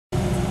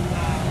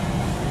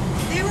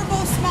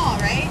little small,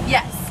 right?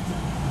 Yes.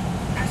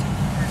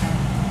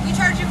 We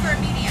charge you for a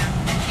medium.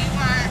 Do you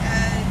want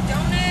a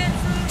donut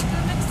for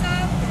the mixed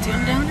up? Do you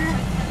want a donut?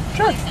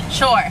 Sure.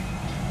 Sure.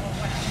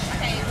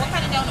 Okay, what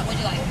kind of donut would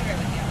you like?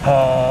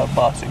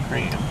 Boston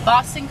cream.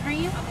 Boston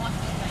cream?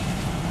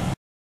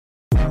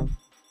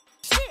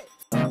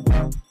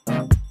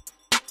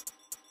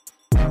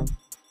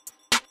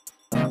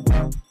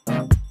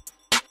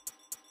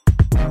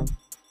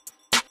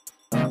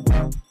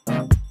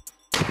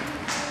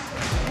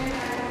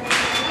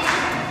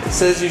 It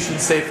says you should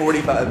stay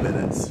 45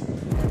 minutes.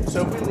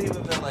 So if we leave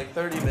within like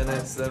 30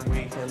 minutes, then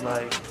we can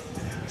like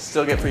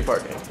still get free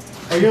parking.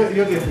 Oh, you'll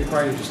get free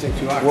parking if you stay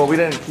 2 hours. Well, we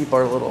didn't keep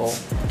our little.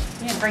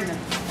 You can bring them.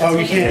 Oh,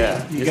 you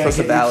can't. Yeah, you're supposed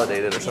to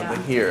validate it or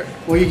something here.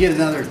 Well, you get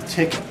another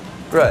ticket.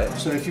 Right.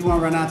 So if you want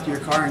to run out to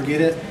your car and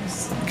get it,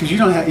 because you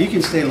don't have, you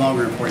can stay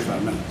longer than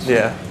 45 minutes.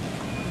 Yeah.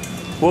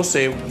 We'll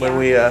see when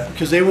we.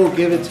 Because they won't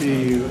give it to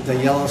you, the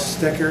yellow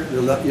sticker,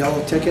 the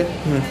yellow ticket,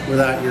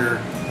 without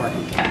your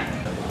parking.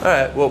 All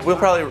right. Well, we'll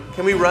probably.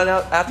 Can we run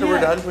out after we're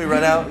done? Can we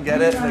run out and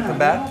get it and then come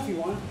back? If you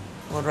want.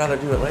 I'd rather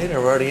do it later.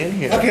 We're already in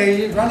here.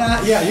 Okay, you run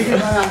out. Yeah, you can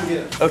run out and get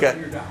it. Okay.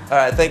 You're done. All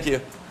right. Thank you.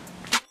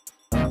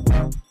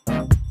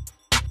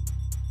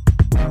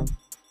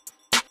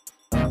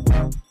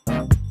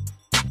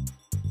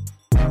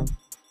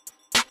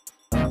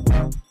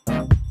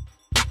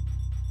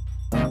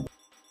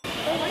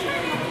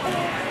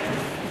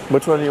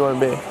 Which one do you want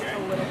to be?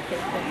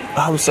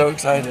 I'm so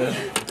excited.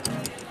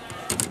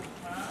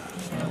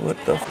 What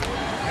the?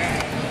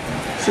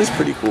 This is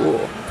pretty cool.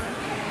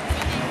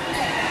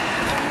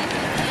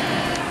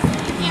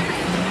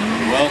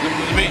 Welcome to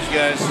the beach,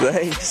 guys.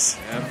 Thanks.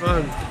 Have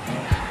fun.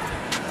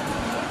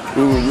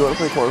 Ooh, you want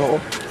to play cornhole?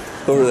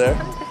 Over there?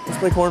 Let's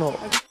play cornhole.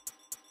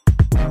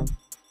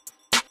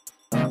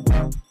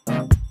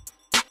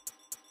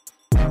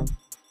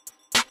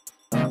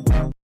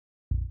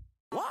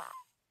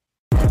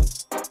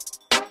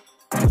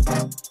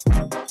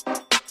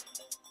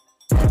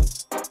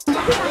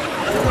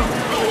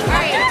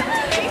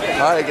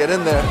 All right, get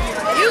in there.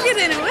 You get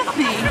in it with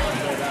me.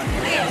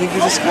 I think you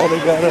just called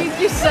and got it.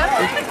 You so.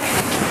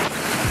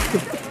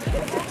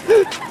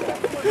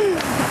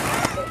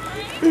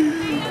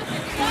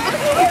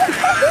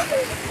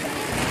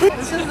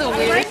 This is the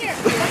weirdest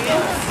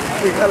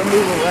experience. We gotta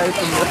move away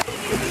from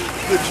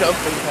the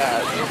jumping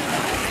pad.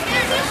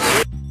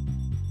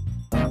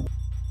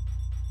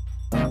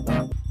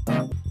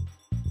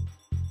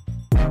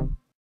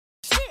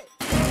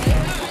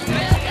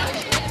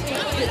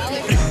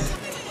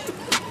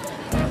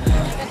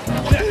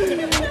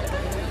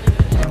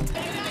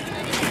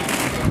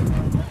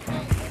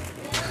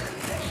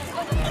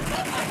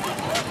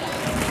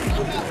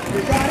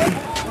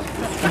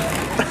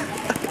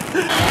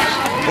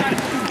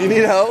 Do you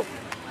need help?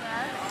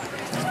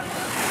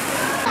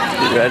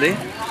 You ready?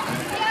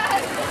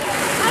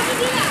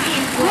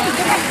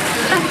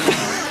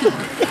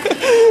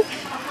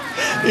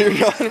 You're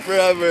gone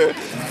forever.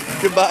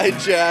 Goodbye,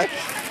 Jack.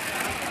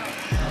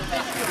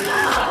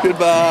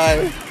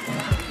 Goodbye.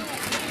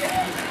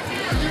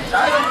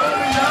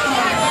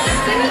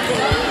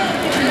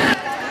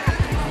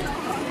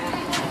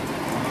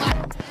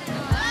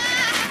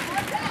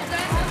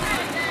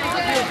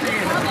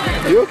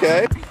 You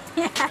okay?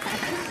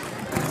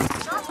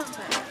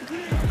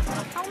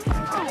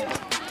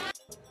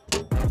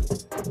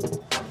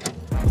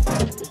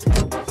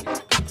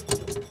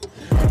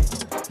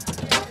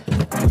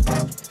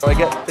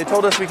 They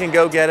told us we can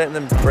go get it and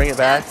then bring it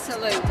back.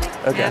 Absolutely.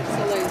 Okay.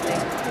 Absolutely.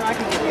 So I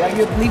can get it. Are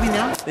you leaving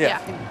now? Yeah.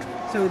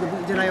 So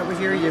did I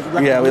overhear you?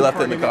 Yeah, we left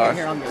it in the car.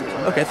 Here,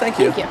 Okay, thank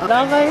you. All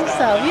by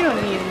yourself. You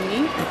don't need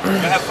me.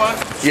 Have fun?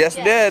 Yes,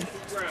 did.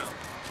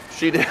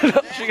 She did.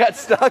 She got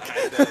stuck. Yeah,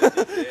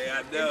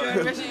 I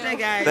know. Hey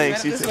guys.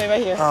 Thanks, you This too. way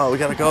right here. Oh, we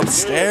gotta go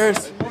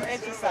upstairs. More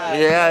exercise.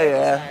 Yeah,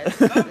 yeah.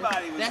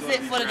 That's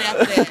it for the day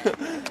after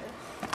that.